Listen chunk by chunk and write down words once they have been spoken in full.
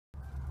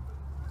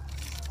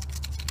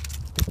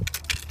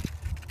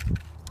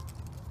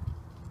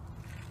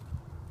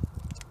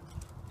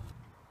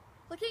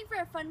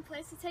fun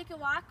place to take a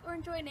walk or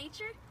enjoy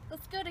nature?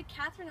 Let's go to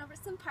Katherine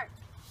Albertson Park.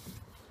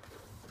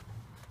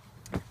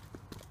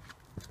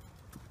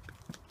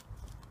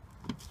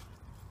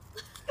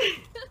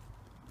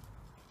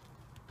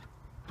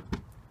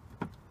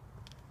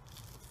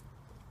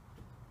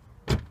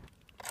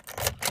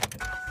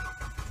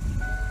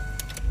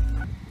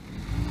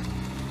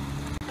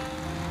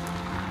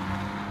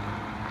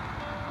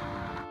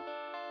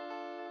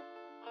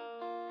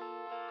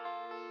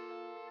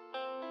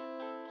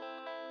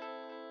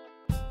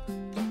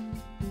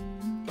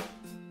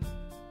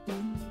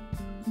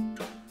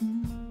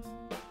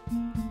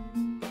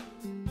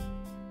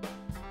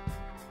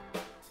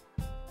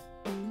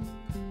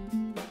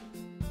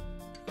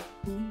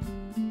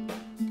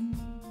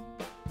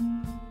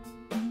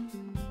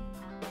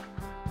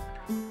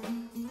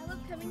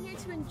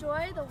 To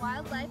enjoy the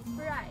wildlife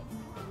variety.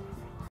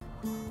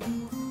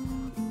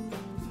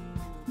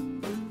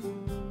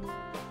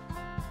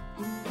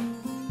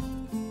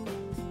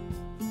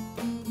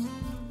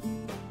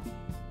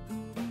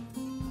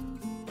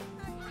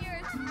 I'm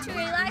here to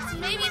relax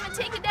and maybe even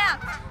take a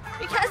nap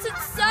because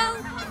it's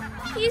so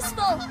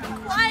peaceful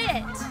and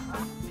quiet.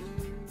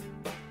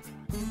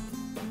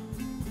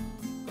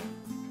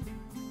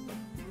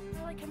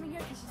 I like coming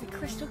here because it's a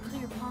crystal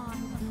clear pond.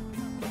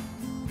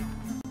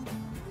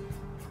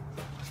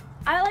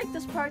 I like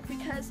this park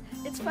because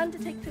it's fun to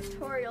take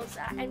pictorials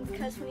at, and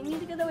because when you need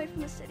to get away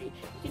from the city,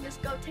 you can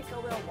just go take a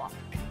little walk.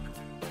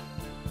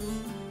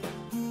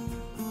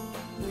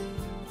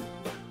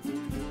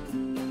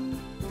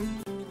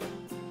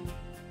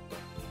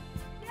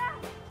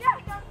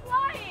 Jack, I'm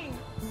flying!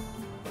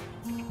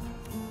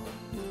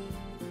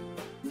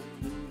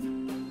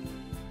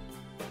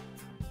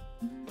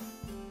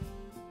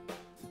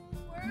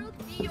 Where will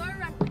be your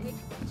runway?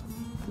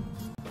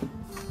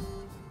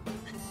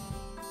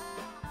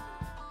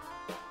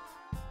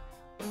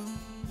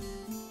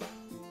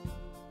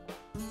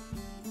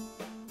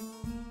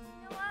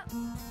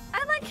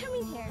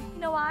 Coming here.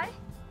 You know why?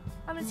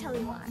 I'm gonna tell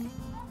you why.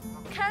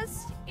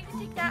 Because you can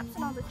take naps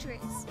on all the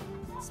trees.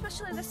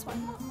 Especially this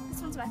one.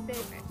 This one's my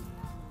favorite.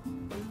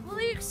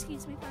 Will you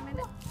excuse me for a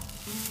minute?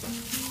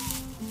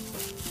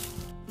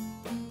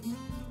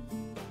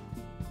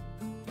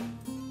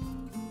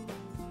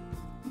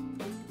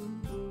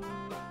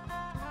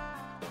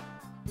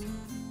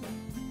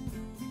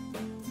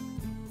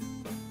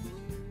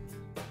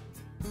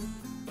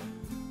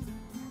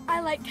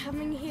 I like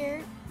coming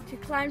here to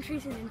climb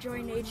trees and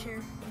enjoy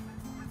nature.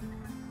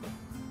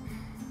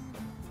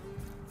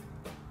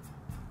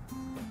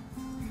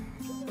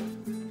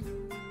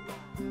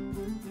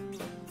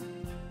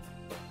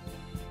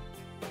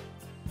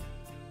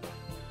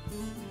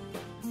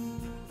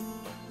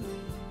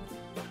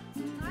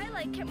 I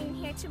like coming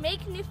here to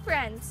make new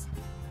friends.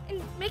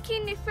 And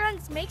making new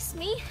friends makes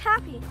me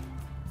happy.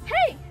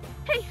 Hey,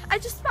 I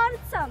just spotted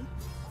some.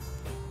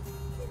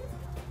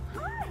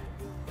 Hi.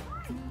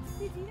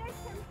 Did you guys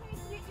come here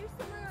to get your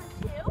summer on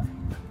too?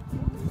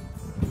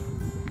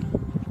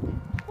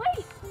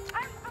 Wait,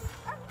 I'm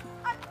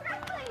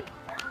friendly.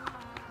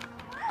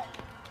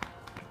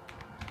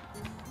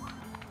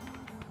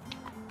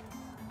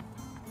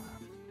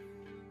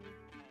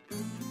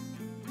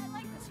 I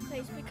like this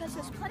place because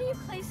there's plenty of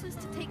places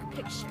to take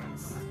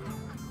pictures.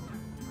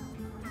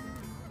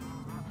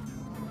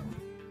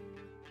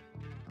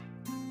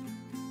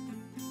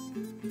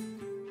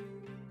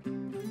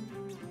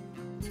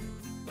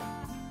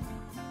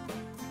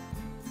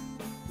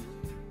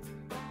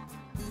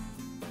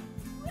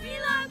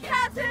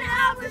 Katherine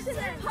Albertson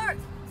Park!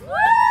 Woo!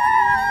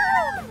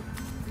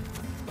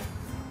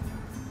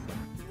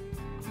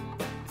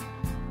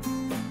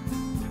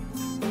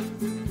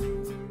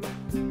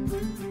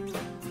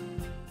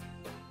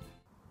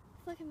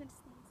 Look, I'm gonna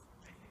sneeze.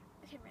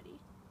 Okay, ready?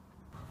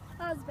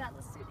 That was bad.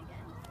 Let's do it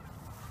again.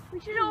 We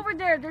should go over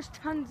there. There's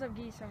tons of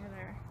geese over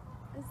there.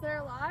 Is there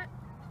a lot?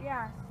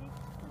 Yeah. See?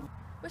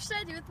 What should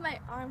I do with my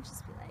arms?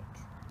 Just be like,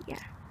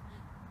 yeah.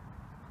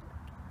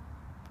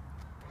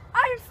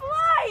 I'm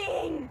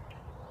flying!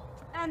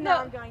 And now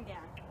I'm going down.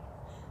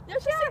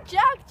 There's just a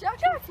Jack.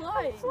 Jack, I'm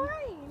flying.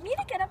 You need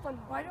to get up on.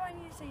 Why do I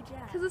need to say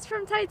Jack? Because it's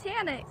from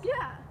Titanic.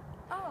 Yeah.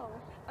 Oh.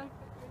 Okay.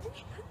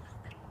 Ready?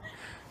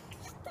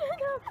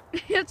 Stand up.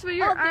 You have to put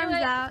your arms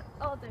out.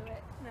 I'll do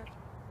it. No.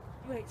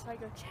 Wait, so I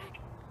go, Jack,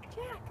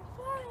 I'm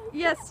flying.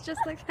 Yes,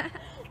 just like that.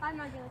 I'm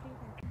not gonna do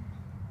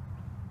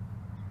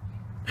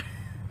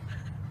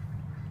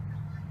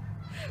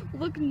that.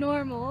 Look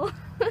normal.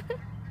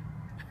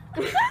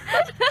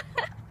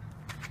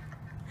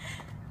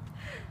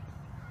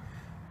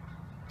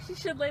 She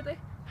should lay there.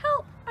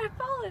 Help! I've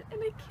fallen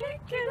and I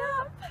can't get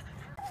up.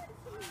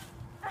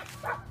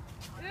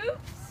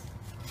 Oops.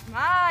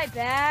 My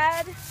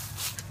bad.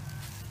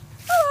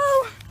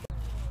 Oh!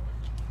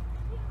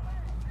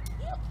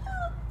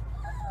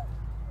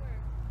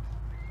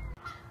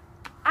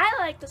 I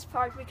like this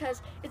park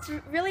because it's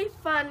really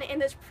fun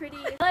and it's pretty.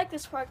 I like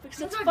this park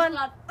because it's fun.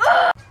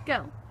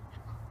 Go.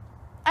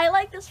 I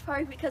like this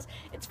park because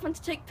it's fun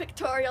to take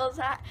pictorials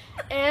at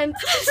and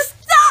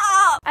stop!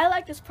 up! I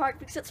like this park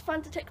because it's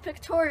fun to take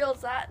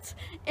pictorials at,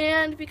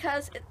 and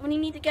because when you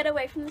need to get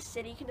away from the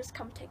city, you can just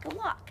come take a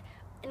walk.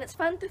 And it's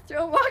fun to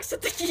throw rocks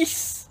at the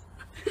geese.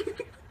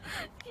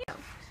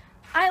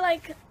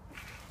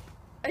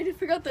 I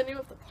forgot the name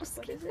of the park.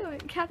 What is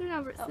it? Katherine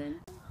Albertson.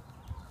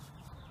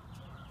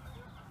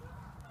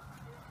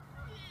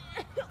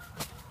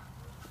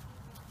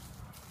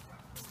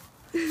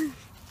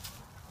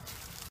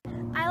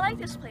 I like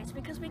this place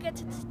because we get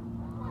to...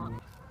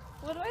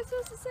 What am I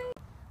supposed to say?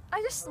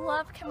 I just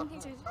love coming here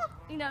to,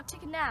 you know,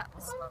 take a nap.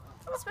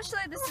 Especially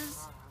this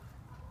is...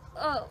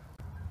 Oh.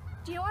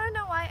 Do you want to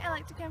know why I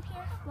like to camp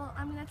here? Well,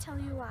 I'm going to tell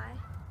you why.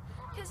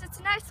 Because it's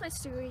a nice place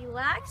to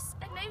relax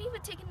and maybe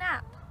even take a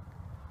nap.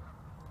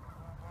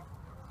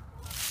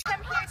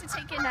 I'm here to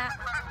take a nap.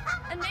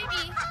 And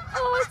maybe...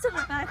 Oh, it's in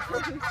the back.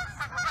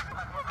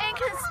 And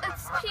because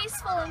it's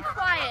peaceful and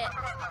quiet.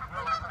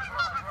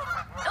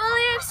 Will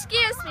you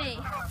excuse me?